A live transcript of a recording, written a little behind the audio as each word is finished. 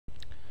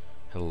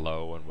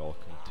Hello and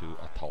welcome to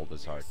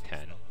Atal'dazar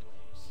 10.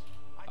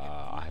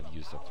 I have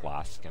used a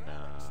flask and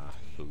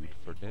food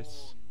for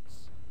this.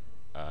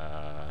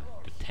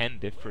 The 10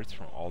 differs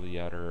from all the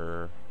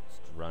other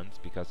runs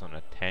because on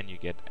a 10 you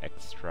get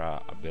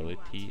extra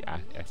ability,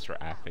 extra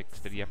affix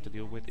that you have to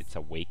deal with. It's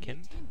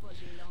awakened.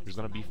 There's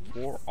gonna be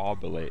 4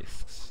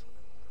 obelisks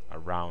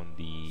around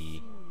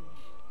the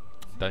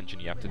dungeon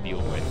you have to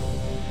deal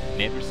with. In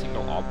every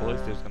single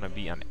obelisk there's gonna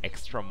be an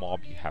extra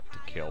mob you have to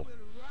kill.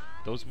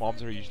 Those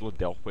mobs are usually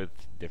dealt with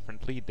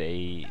differently.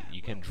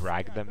 You can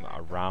drag them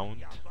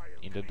around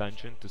in the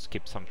dungeon to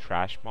skip some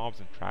trash mobs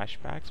and trash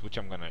packs, which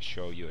I'm gonna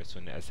show you as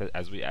soon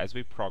as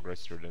we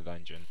progress through the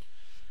dungeon.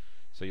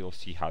 So you'll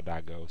see how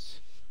that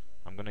goes.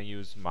 I'm gonna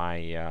use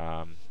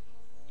my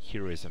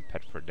heroism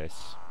pet for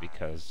this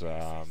because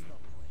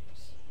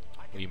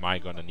we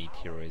might gonna need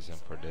heroism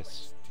for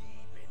this.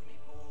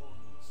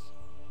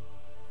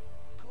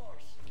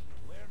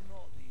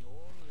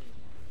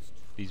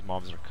 These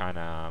mobs are kind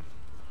of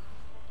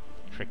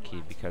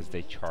tricky because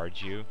they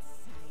charge you,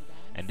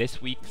 and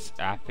this week's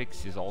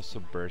affix is also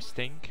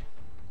bursting,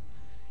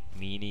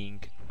 meaning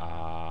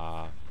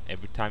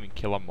every time you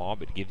kill a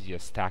mob it gives you a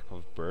stack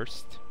of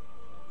burst.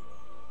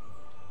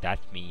 That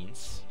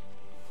means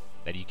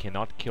that you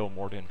cannot kill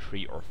more than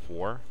 3 or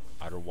 4,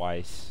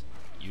 otherwise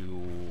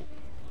you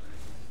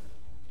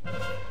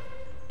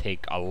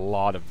take a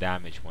lot of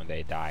damage when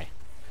they die.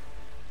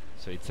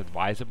 So it's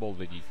advisable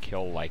that you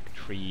kill like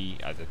 3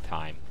 at a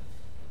time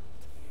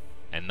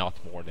and not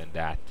more than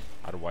that,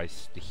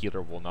 otherwise the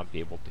healer will not be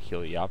able to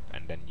heal you up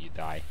and then you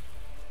die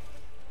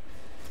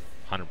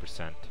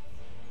 100%.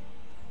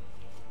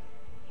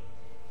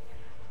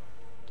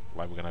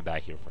 Like, we're gonna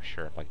die here for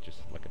sure. Like, just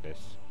look at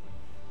this.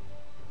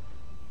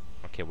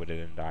 Okay, we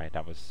didn't die.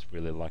 That was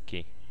really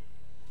lucky.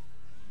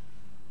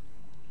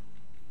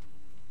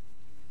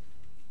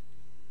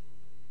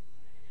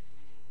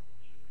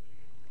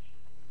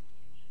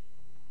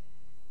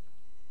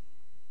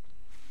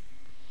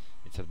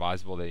 It's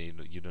advisable that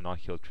you do not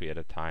heal 3 at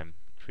a time,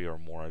 3 or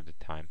more at a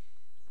time.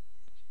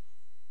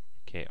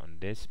 Okay, on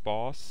this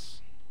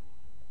boss,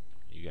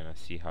 you're gonna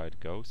see how it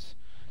goes.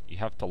 You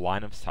have to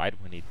line of sight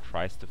when he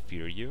tries to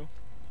fear you.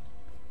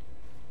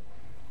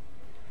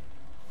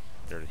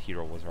 There, the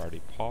hero was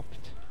already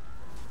popped.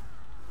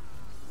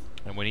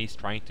 And when he's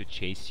trying to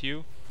chase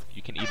you,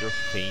 you can either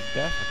feign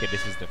death. Okay,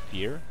 this is the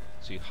fear.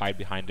 So you hide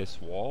behind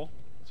this wall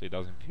so he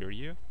doesn't fear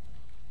you.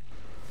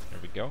 There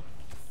we go.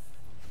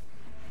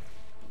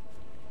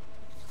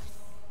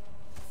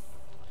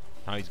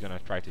 Now he's gonna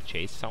try to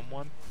chase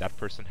someone. That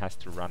person has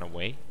to run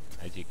away.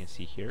 As you can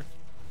see here,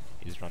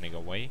 he's running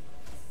away.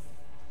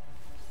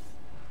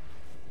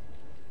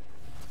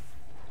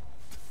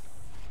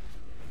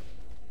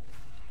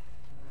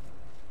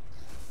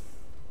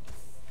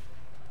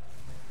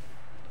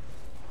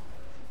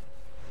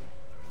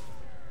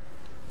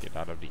 Get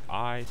out of the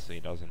eye so he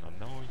doesn't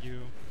know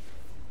you.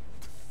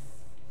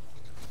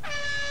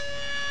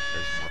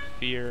 There's more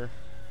fear.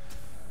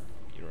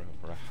 You're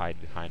gonna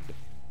hide behind the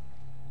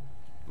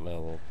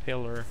little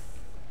pillar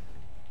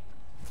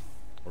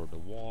or the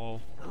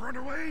wall. Run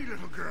away,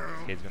 little girl.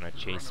 He's gonna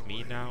chase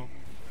me now.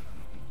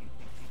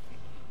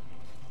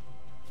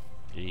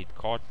 He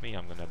caught me.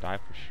 I'm gonna die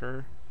for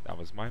sure. That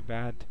was my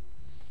bad.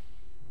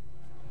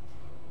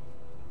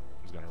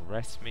 He's gonna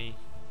arrest me.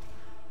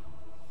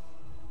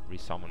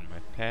 Resummon my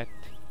pet.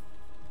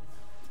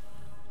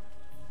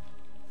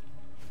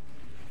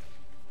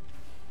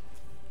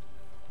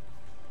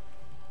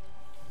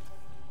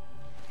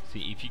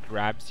 See, if he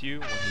grabs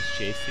you when he's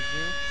chasing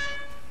you,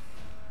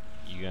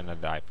 you're gonna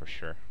die for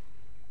sure.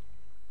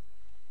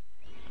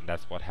 And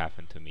that's what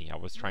happened to me. I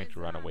was trying to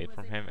run away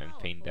from him and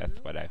feign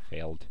death, but I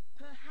failed.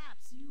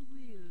 Perhaps you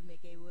will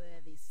make a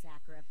worthy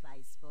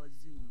sacrifice for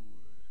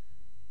Zul.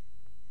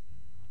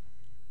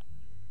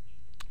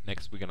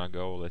 Next we're gonna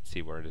go, let's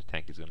see where the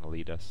tank is gonna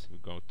lead us. We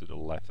go to the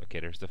left. Okay,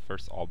 there's the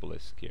first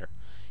obelisk here.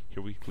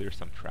 Here we clear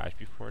some trash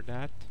before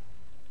that.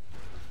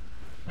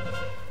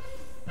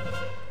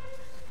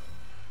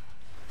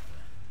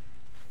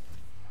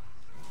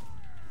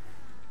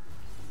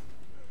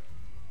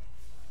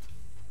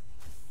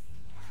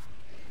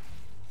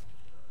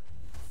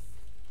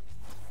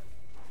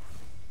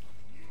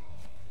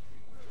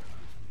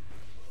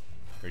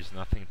 There's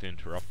nothing to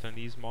interrupt on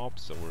these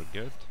mobs, so we're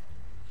good.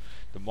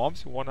 The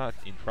mobs we wanna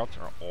interrupt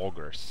are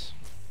augurs.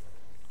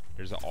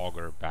 There's an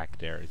augur back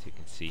there, as you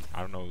can see.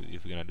 I don't know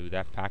if we're gonna do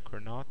that pack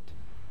or not,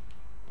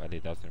 but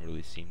it doesn't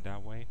really seem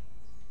that way.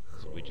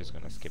 So we're just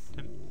gonna skip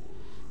them.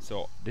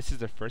 So this is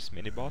the first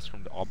mini boss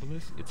from the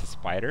obelisk. It's a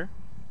spider.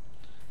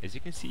 As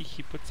you can see,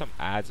 he put some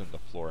ads on the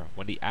floor.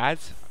 When the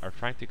ads are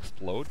trying to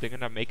explode, they're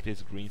gonna make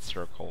this green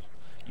circle.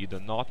 You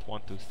do not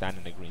want to stand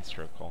in the green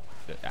circle.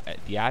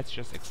 The ads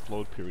just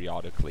explode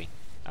periodically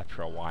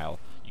after a while.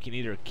 You can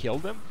either kill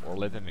them or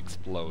let them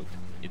explode.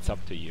 It's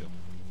up to you.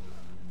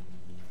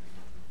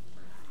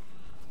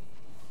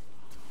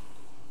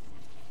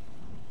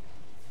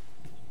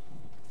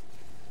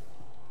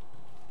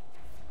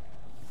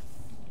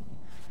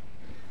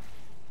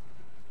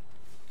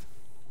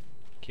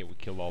 Okay, we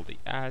killed all the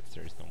ads.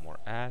 There's no more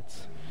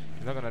ads.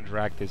 He's not gonna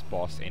drag this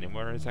boss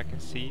anywhere, as I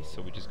can see,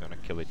 so we're just gonna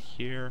kill it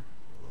here.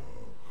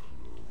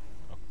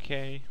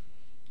 Okay.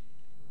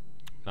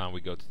 Now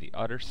we go to the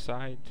other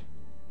side.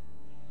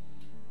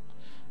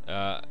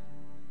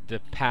 The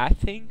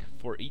pathing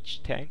for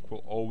each tank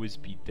will always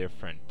be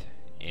different.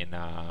 In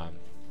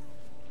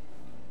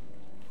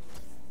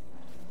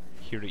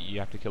here you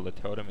have to kill the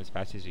totem as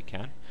fast as you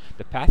can.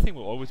 The pathing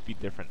will always be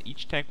different.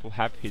 Each tank will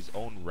have his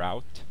own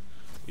route,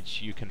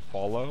 which you can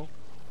follow.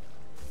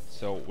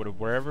 So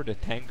wherever the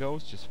tank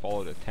goes, just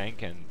follow the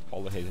tank and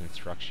follow his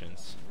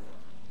instructions.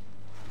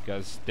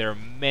 Because there are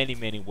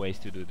many ways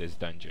to do this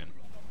dungeon.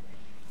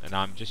 And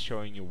I'm just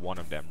showing you one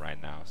of them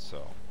right now,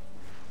 so...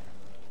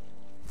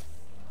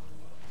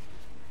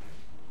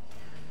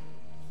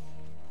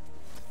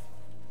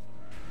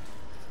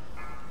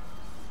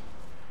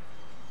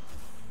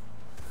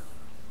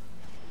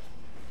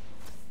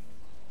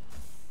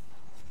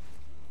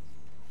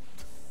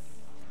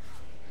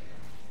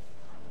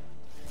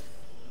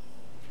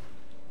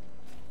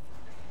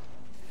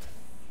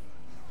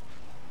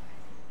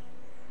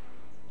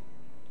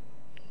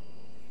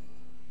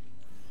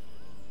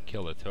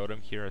 Kill the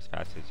totem here as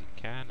fast as you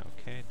can.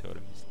 Okay,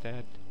 totem is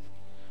dead.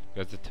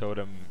 Because the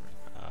totem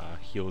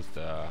heals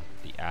the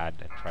ad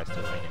and tries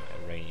to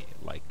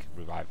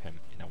revive him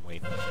in a way.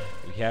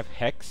 We have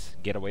Hex,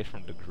 get away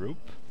from the group,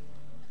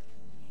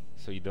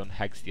 so you don't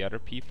hex the other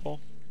people.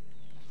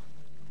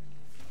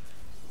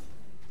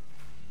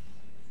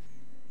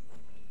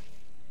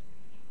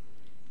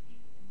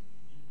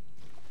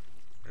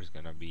 There's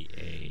gonna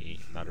be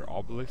another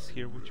obelisk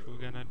here, which we're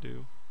gonna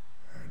do.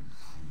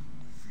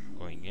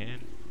 Going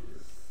in.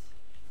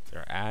 There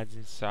are ads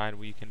inside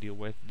where you can deal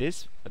with.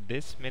 This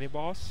mini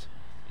boss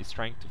is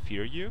trying to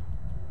fear you.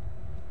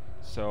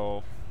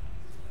 So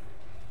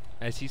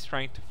as he's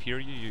trying to fear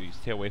you, you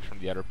stay away from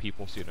the other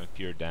people so you don't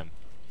fear them.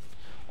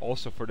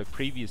 Also, for the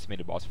previous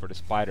mini boss, for the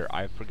spider,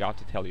 I forgot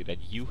to tell you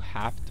that you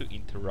have to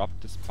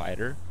interrupt the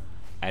spider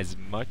as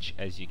much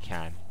as you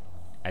can.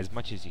 As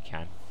much as you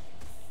can.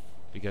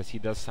 Because he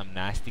does some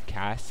nasty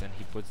casts and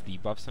he puts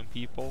debuffs on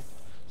people.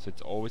 So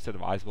it's always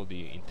advisable that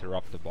you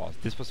interrupt the boss.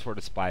 This was for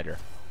the spider,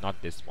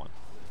 not this one.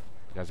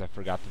 Because I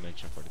forgot to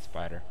mention for the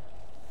spider.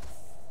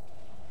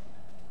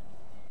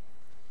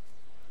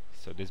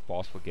 So this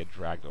boss will get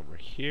dragged over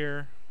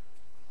here.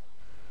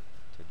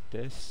 To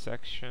this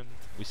section.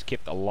 We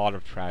skipped a lot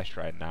of trash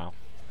right now,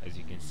 as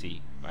you can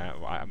see.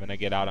 I'm gonna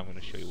get out, I'm gonna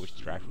show you which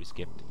trash we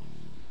skipped.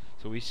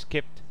 So we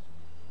skipped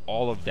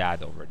all of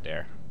that over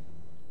there.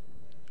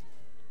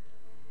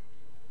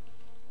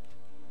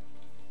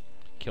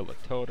 Kill a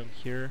totem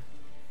here.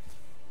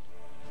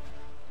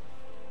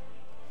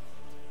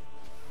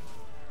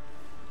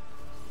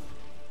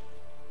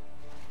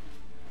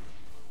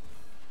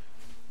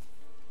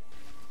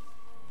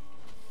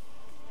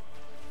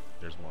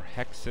 There's more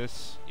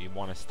hexes. You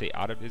want to stay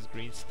out of this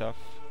green stuff.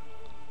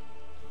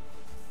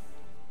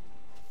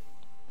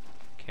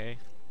 Okay.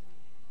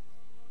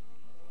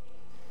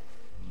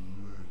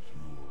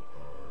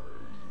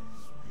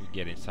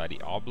 Get inside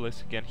the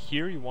obelisk again.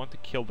 Here you want to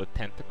kill the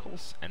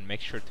tentacles and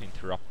make sure to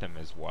interrupt them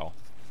as well.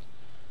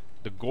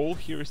 The goal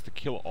here is to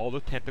kill all the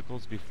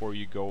tentacles before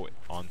you go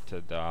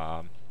onto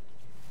the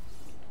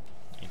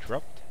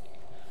interrupt.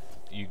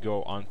 You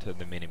go onto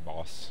the mini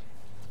boss.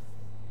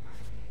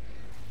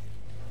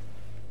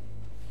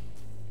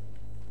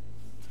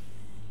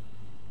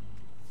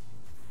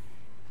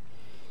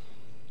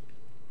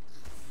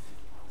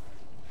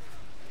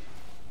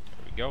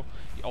 There we go.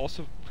 You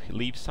also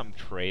leave some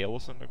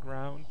trails on the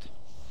ground,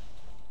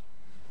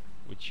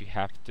 which you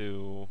have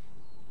to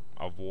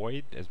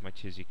avoid as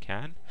much as you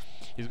can.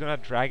 He's gonna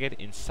drag it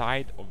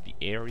inside of the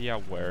area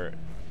where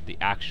the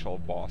actual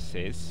boss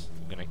is.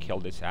 I'm gonna kill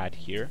this ad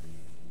here.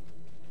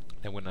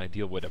 Then when I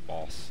deal with a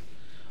boss.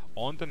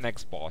 On the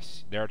next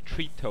boss, there are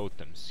 3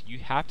 totems. You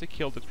have to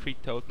kill the 3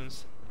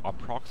 totems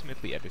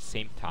approximately at the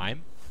same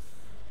time.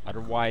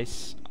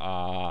 Otherwise,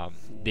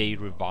 they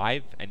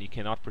revive and you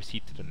cannot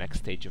proceed to the next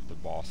stage of the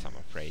boss, I'm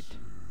afraid.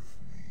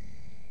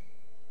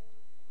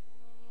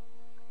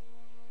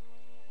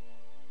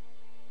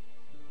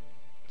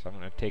 So I'm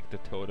going to take the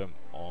totem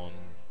on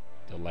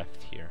the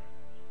left here.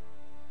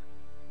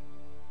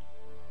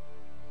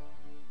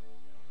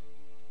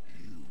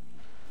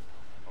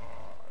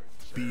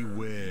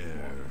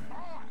 Beware.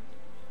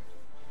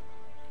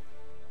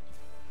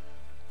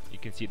 You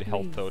can see the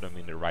health totem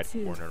in the right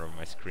corner of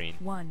my screen.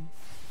 1.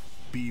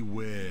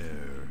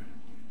 Beware.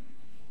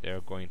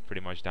 They're going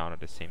pretty much down at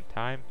the same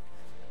time.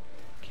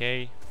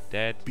 Okay,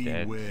 dead,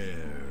 dead,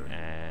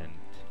 and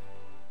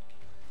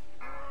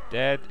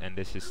dead. And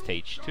this is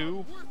stage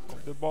 2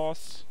 of the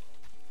boss.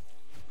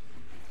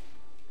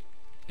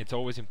 It's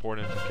always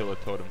important to kill the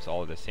totems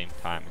all at the same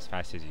time, as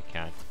fast as you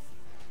can.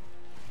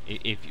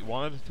 If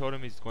one of the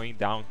totem is going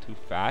down too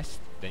fast,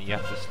 then you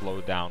have to slow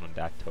down on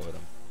that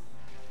totem.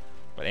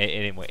 But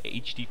anyway,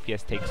 each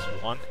DPS takes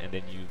 1 and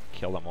then you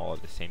kill them all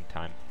at the same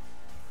time.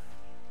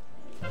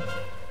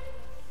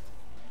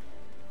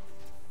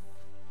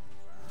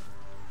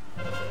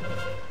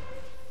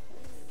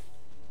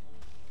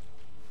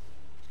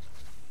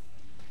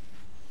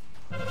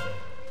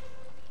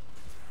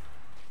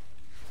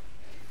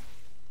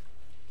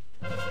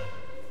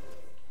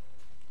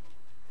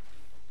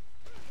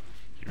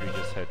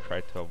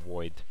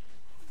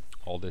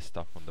 all this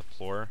stuff on the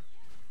floor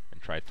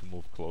and try to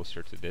move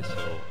closer to this,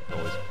 so it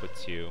always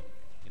puts you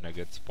in a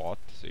good spot,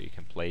 so you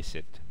can place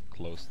it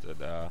close to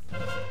the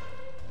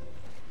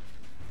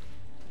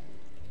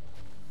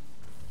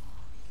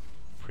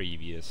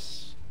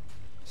previous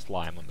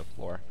slime on the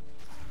floor.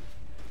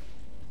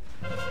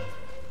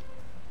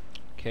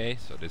 Okay,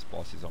 so this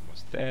boss is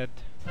almost dead.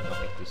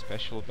 Nothing too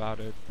special about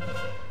it.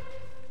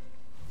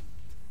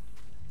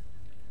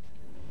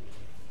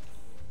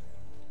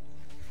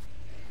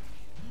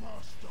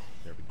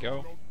 There we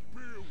go.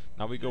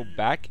 Now we go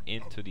back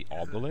into the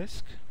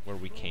obelisk where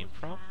we came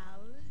from.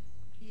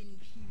 In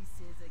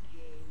pieces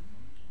again.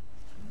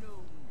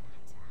 No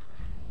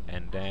matter.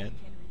 And then Can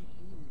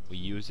reboot we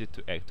use it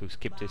to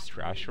skip this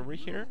trash over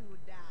here you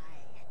die.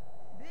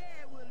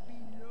 There will be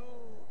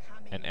no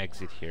coming and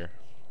exit here.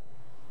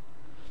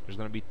 There's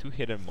gonna be 2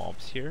 hidden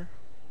mobs here,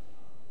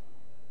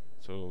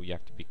 so you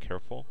have to be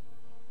careful.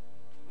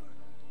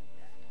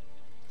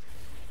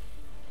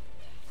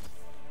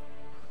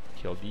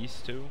 Kill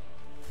these 2.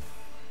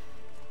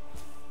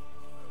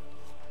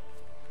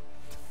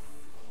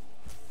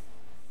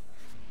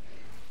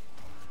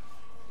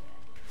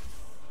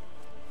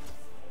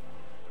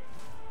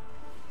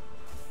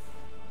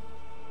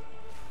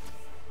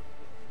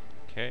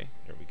 Okay,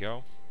 there we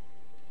go.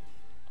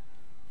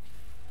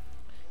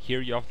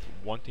 Here you have to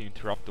want to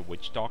interrupt the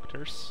witch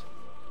doctors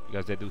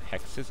because they do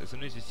hexes. As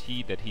soon as you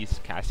see that he's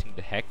casting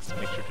the hex,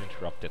 make sure to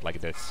interrupt it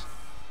like this.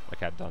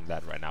 Like I've done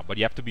that right now. But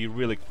you have to be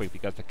really quick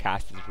because the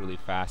cast is really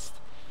fast.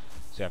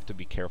 So you have to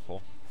be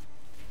careful.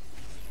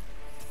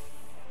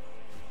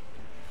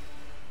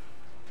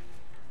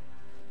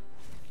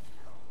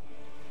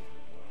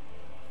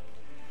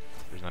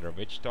 There's another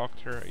witch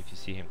doctor. If you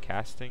see him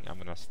casting, I'm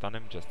gonna stun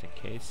him just in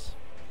case.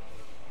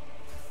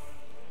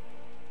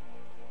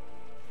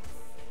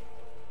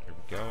 Here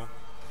we go.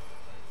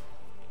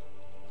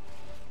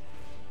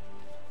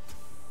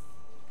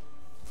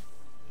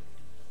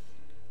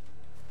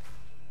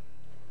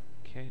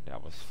 Okay,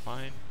 that was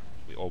fine.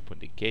 We open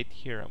the gate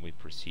here and we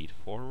proceed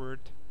forward.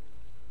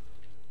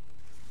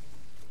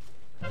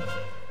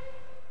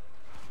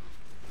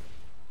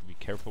 Be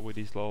careful with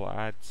these little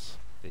ads.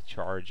 They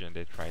charge and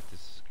they try to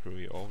screw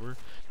you over.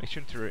 Make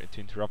sure to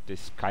interrupt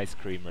this Sky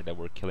Screamer that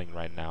we're killing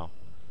right now.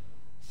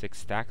 6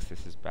 stacks,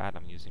 this is bad.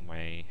 I'm using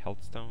my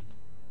health stone.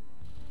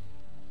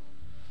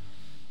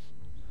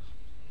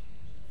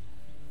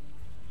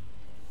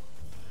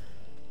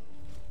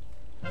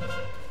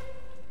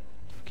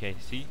 Okay,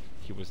 see?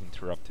 He was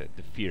interrupted.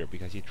 The fear,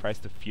 because he tries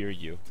to fear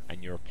you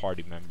and your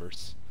party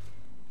members.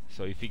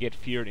 So if you get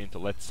feared into,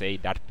 let's say,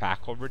 that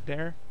pack over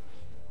there,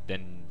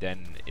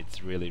 then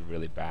it's really,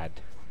 really bad.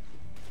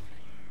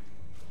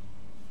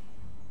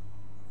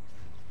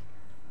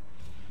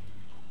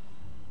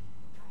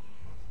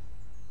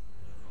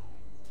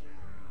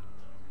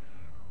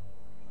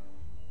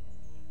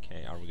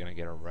 Okay, are we gonna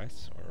get a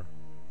rest or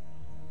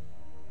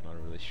not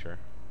really sure?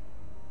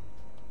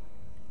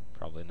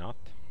 Probably not.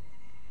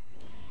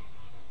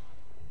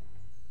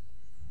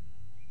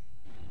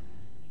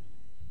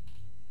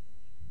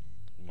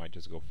 We might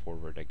just go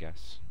forward, I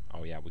guess.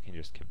 Oh yeah, we can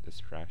just skip this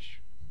trash.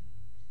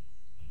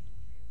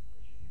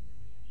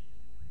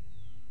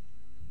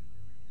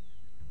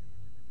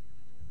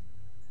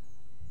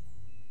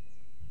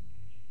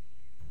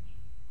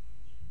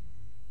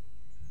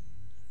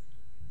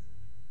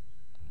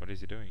 What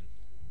is he doing?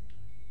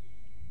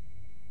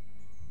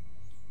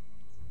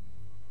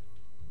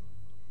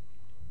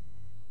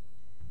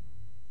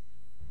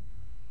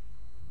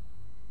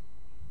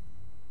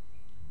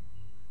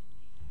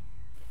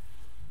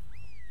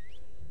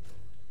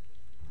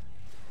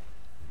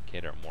 Okay,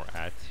 there are more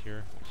ads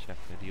here which you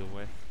have to deal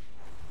with.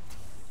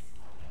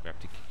 We have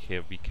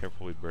to be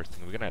careful with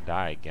bursting. We're gonna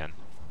die again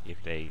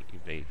if they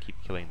keep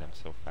killing them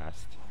so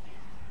fast.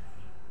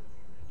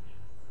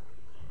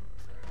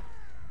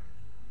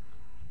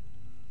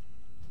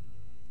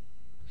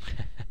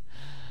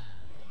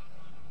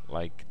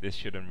 Like, this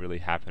shouldn't really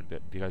happen,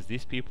 but because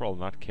these people are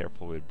not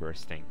careful with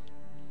bursting.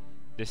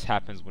 This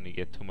happens when you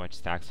get too much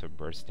stacks of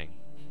bursting.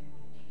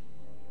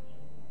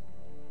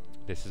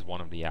 This is one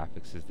of the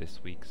affixes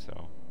this week,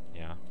 so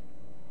yeah.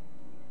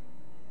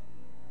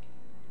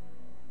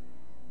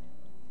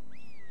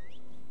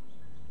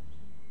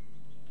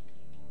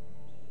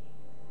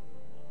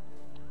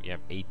 We have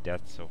 8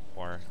 deaths so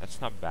far.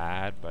 That's not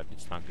bad, but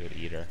it's not good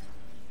either.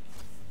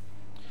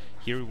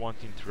 Here we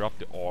want to interrupt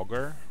the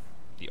augur.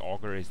 The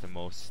augur is the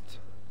most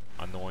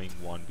annoying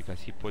one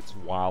because he puts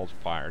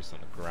wildfires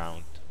on the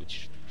ground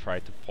which try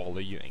to follow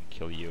you and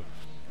kill you.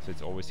 So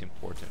it's always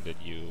important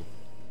that you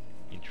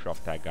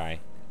interrupt that guy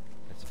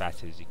as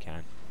fast as you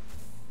can.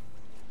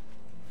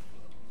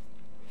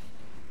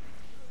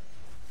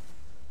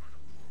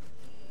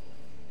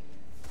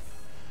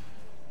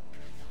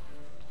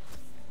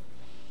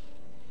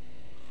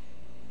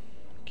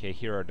 Okay,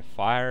 here are the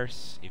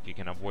fires. If you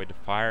can avoid the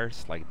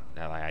fires, like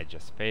that I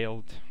just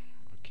failed.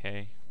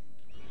 Okay.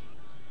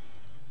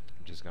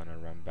 I'm just gonna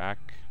run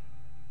back.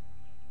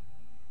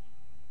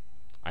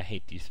 I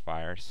hate these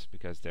fires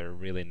because they're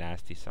really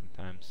nasty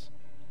sometimes.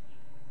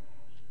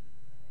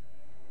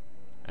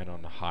 And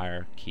on the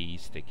higher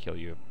keys, they kill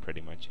you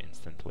pretty much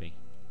instantly,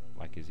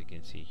 like as you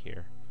can see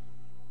here.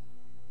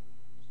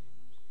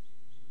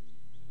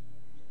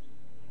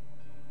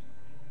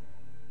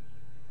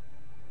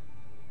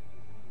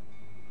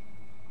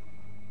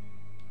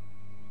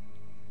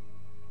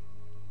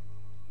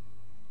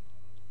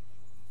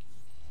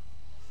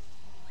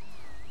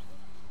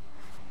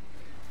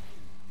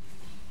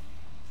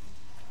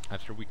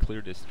 After we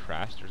clear this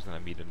trash, there's gonna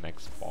be the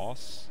next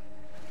boss,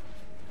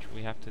 which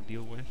we have to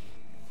deal with.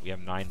 We have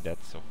 9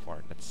 deaths so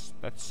far.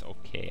 That's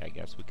okay, I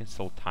guess. We can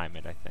still time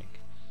it, I think.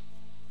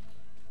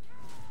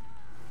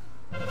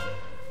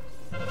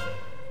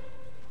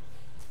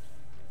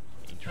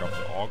 Interrupt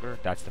the auger.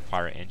 That's the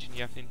fire engine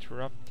you have to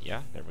interrupt.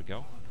 Yeah, there we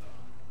go.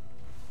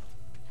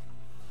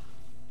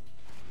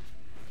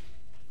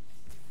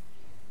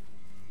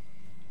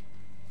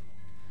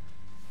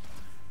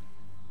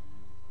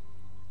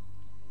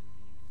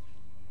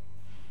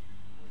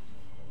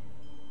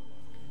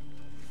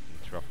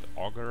 Interrupt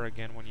the auger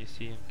again when you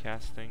see him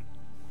casting.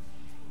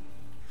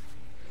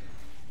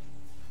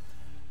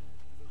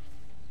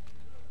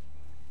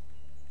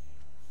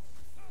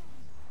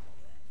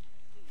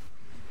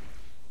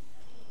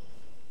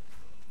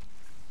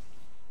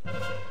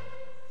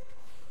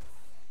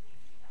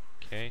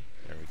 Okay,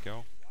 there we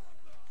go.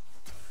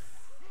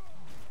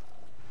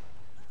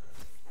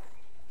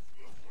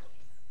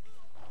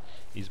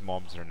 These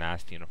mobs are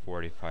nasty in a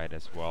fortified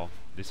as well.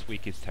 This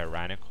week is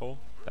tyrannical.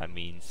 That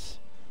means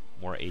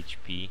more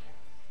HP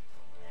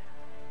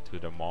to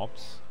the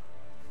mobs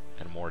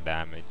and more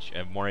damage,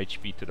 and more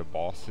HP to the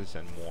bosses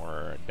and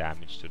more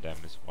damage to them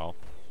as well.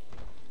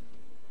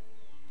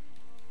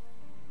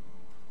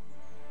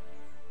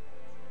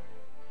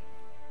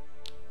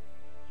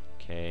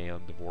 Okay,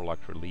 on the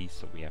warlock release,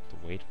 so we have to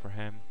wait for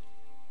him.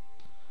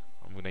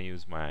 I'm gonna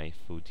use my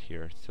food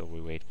here till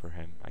we wait for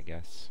him, I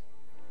guess.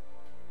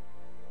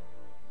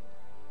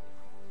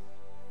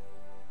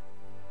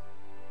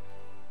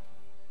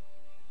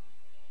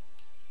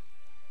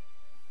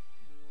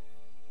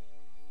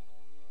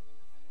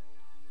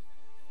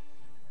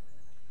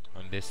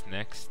 On this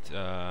next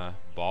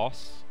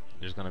boss,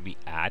 there's gonna be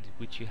ad,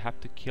 which you have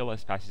to kill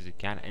as fast as you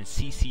can, and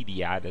CC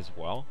the ad as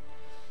well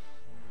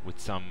with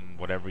some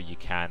whatever you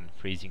can,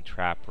 freezing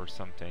trap or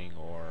something,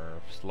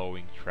 or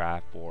slowing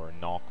trap, or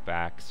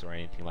knockbacks or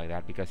anything like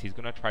that, because he's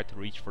gonna try to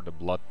reach for the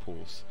blood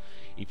pools.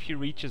 If he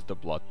reaches the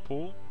blood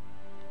pool,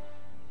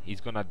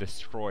 he's gonna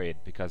destroy it,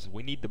 because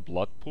we need the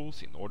blood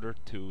pools in order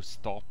to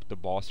stop the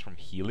boss from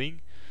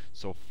healing.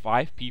 So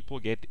 5 people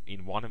get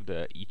in one of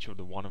the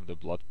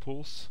blood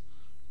pools,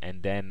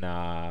 and then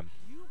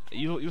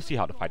you'll see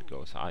how the fight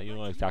goes. You'll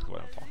know exactly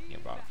what I'm talking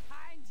about.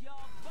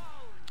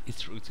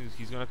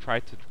 He's gonna try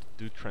to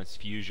do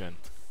transfusion.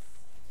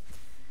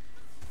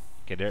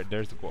 Okay,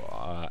 there's the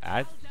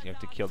ad. You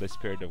have to kill the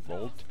spirit of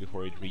gold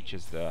before it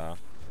reaches the.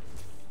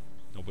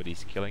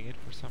 Nobody's killing it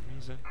for some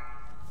reason.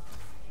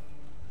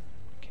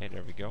 Okay,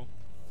 there we go.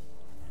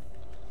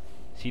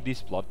 See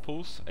these blood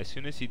pools? As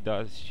soon as she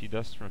does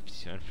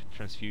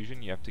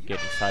transfusion, you have to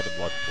get inside the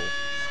blood pool,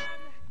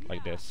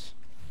 like this.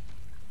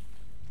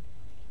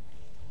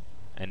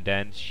 And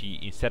then she,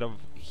 instead of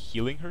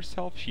healing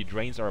herself, she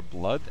drains our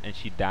blood and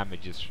she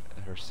damages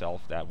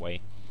herself that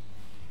way.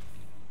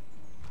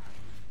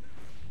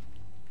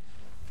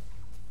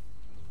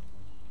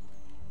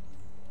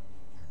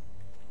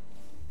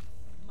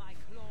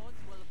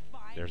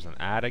 There's an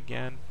ad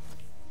again.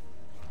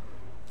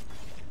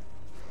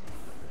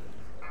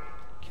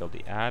 Kill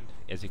the ad.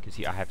 As you can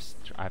see, I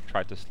have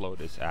tried to slow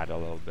this ad a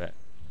little bit.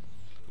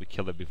 We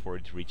killed it before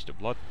it reached the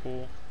blood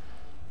pool.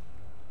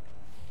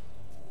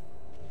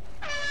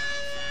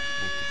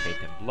 Move to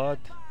Tainted Blood.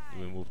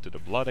 We move to the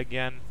blood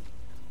again.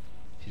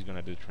 She's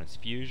gonna do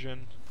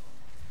transfusion,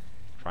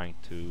 trying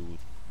to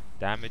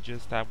damage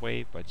us that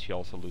way, but she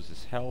also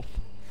loses health.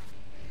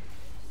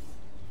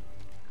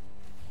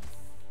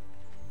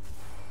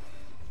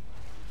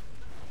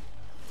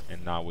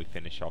 And now we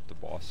finish off the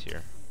boss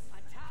here.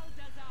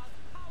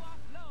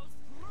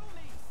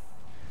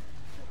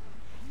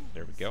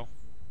 There we go.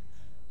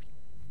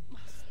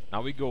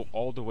 Now we go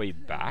all the way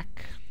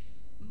back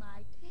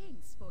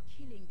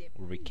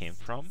where we came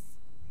from.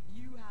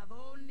 You have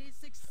only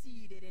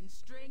succeeded in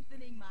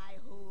strengthening my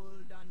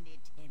hold on the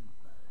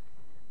temple.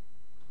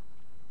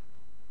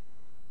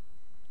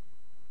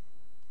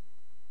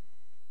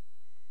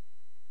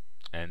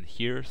 And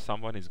here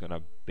someone is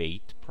gonna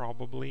bait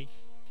probably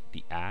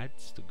the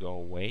ads to go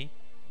away.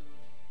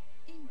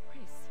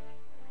 Impressive.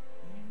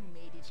 You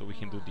made it So we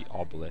can do the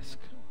harder than obelisk.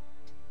 you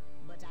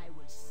thought, but I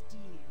will still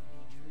be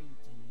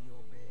drinking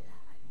your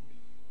blood.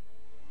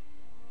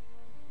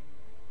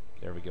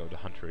 There we go, the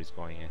hunter is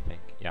going, I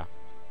think. Yeah.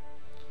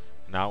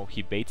 Now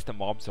he baits the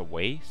mobs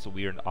away, so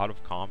we are out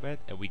of combat,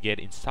 and we get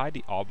inside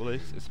the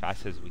obelisk as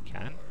fast as we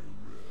can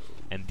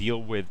and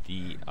deal with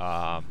the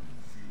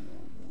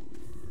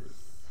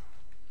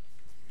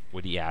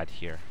ad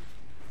here.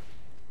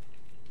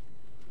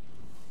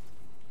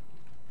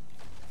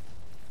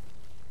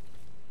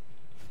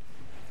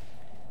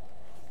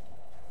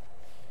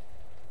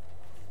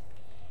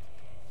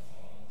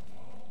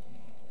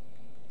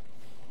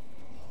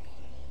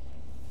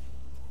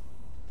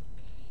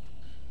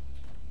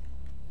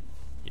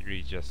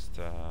 you just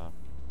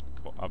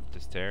go up the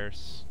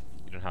stairs.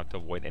 You don't have to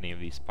avoid any of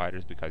these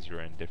spiders because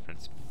you're in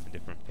different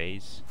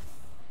phase.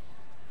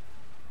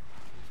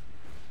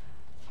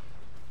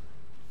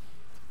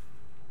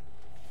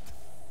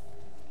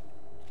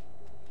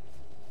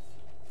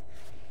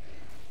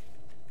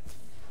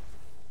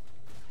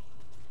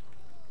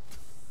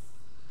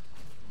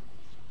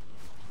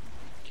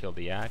 Kill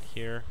the ad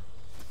here.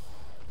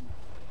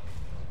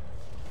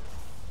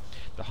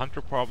 The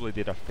hunter probably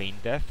did a feign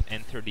death,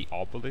 enter the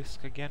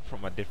obelisk again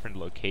from a different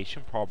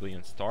location, probably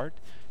in start,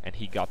 and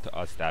he got to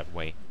us that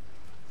way.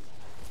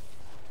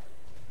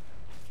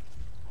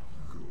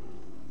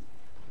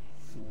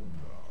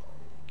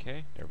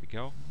 Okay, there we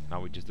go.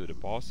 Now we just do the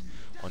boss.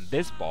 On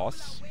this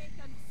boss,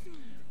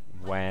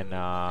 when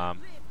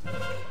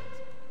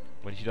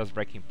she does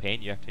Breaking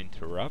Pain, you have to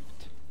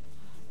interrupt.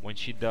 When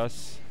she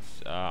does,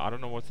 I don't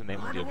know what's the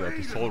name of the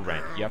ability, Soul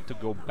Rend, you have to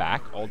go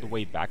back, all the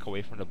way back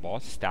away from the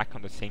boss, stack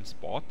on the same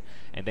spot,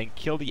 and then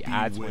kill the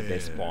ads when they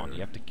spawn. You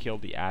have to kill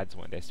the ads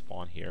when they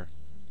spawn here.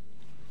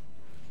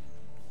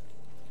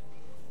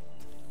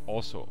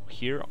 Also,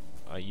 here,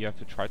 you have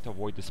to try to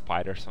avoid the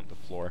spiders on the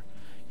floor.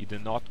 You do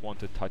not want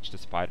to touch the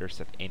spiders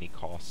at any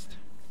cost,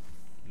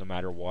 no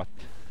matter what,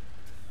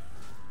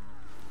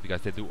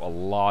 because they do a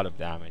lot of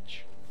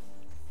damage.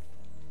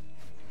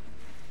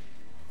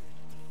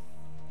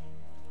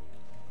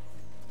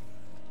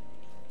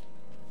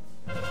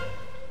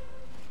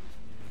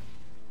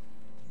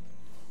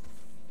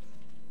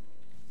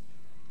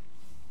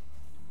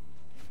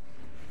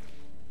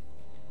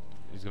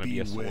 There's gonna be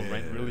a soul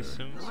rend really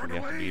soon, so we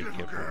have to be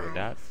careful with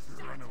that.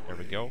 There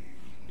we go.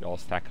 We all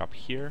stack up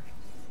here,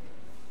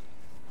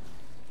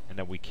 and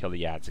then we kill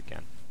the ads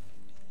again.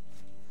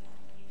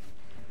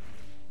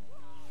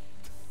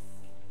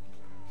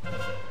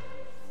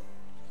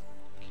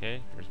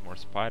 Okay, there's more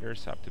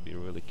spiders. I have to be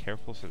really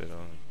careful so they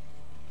don't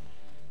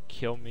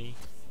kill me.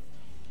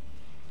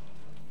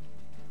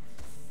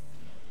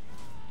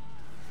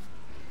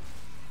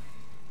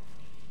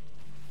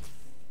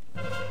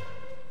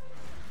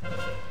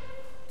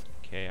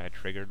 Okay, I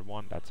triggered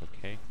one, that's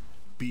okay.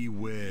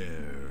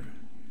 Beware.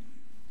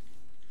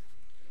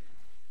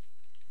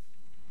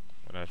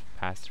 I'm gonna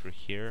pass through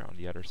here on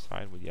the other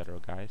side with the other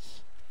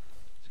guys,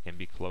 so we can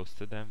be close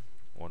to them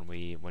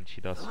when she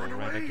does soul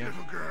rend again.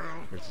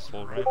 Here's the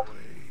soul rend.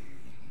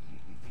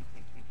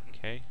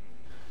 Okay.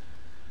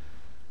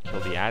 Kill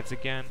the ads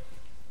again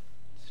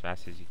as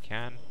fast as you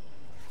can.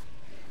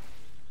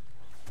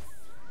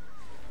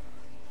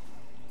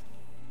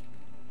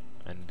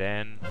 And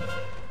then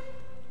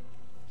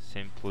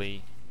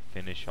simply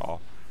finish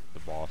off the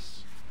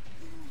boss.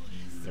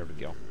 There we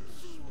go.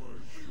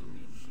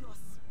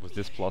 Was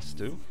this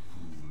 +2?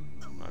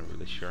 I'm not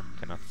really sure.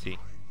 Cannot see.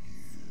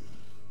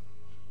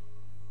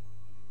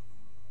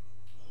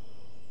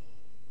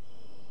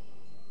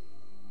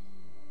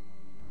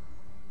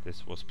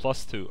 This was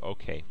 +2.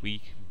 Okay,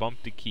 we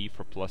bumped the key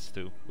for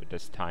 +2 with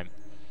this time.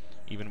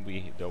 Even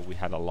though we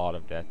had a lot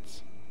of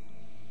deaths.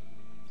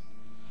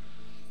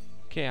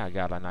 Okay, I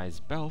got a nice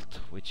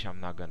belt, which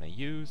I'm not gonna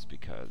use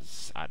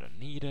because I don't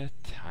need it.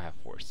 I have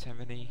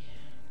 470.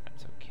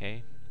 That's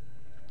okay.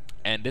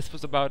 And this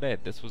was about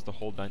it. This was the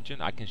whole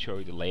dungeon. I can show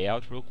you the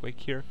layout real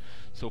quick here.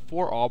 So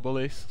 4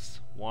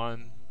 obelisks.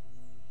 1,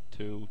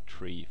 2,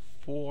 3,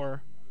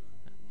 4.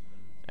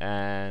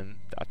 And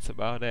that's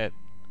about it.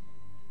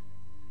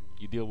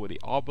 You deal with the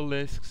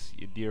obelisks.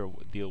 You deal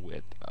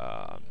with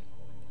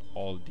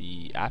all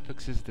the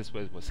affixes. This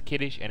was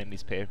kiddish.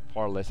 Enemies pay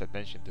far less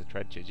attention to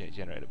threat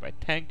generated by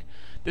tank.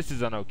 This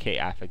is an okay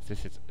affix.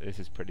 This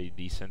is pretty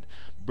decent.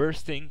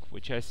 Bursting,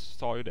 which I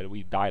saw you that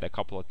we died a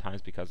couple of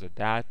times because of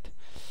that.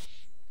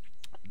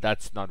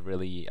 That's not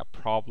really a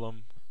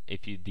problem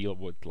if you deal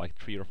with like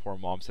 3 or 4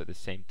 mobs at the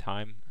same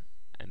time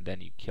and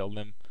then you kill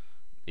them.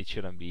 It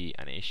shouldn't be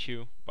an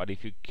issue. But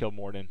if you kill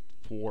more than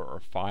 4 or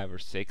 5 or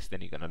 6,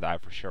 then you're gonna die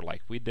for sure,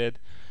 like we did.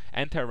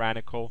 And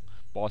tyrannical.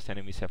 Boss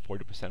enemies have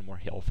 40% more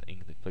health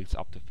and inflicts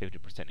up to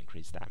 50%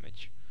 increased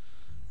damage.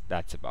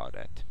 That's about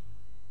it.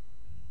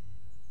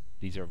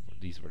 These were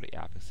the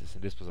affixes,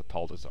 and this was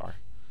Atal'dazar.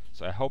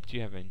 So I hope you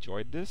have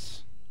enjoyed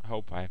this. I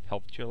hope I've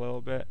helped you a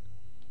little bit.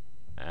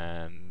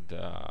 And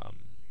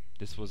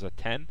this was a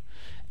 10.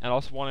 And I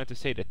also wanted to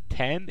say that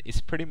 10 is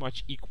pretty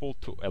much equal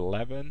to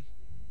 11.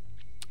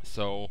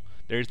 So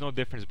there is no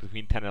difference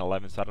between 10 and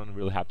 11. So I don't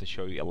really have to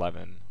show you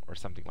 11 or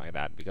something like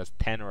that, because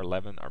 10 or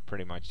 11 are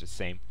pretty much the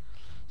same.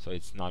 So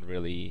it's not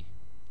really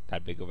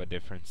that big of a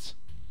difference.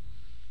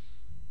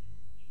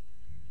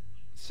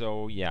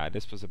 So yeah,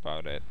 this was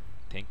about it.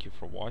 Thank you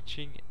for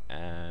watching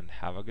and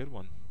have a good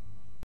one.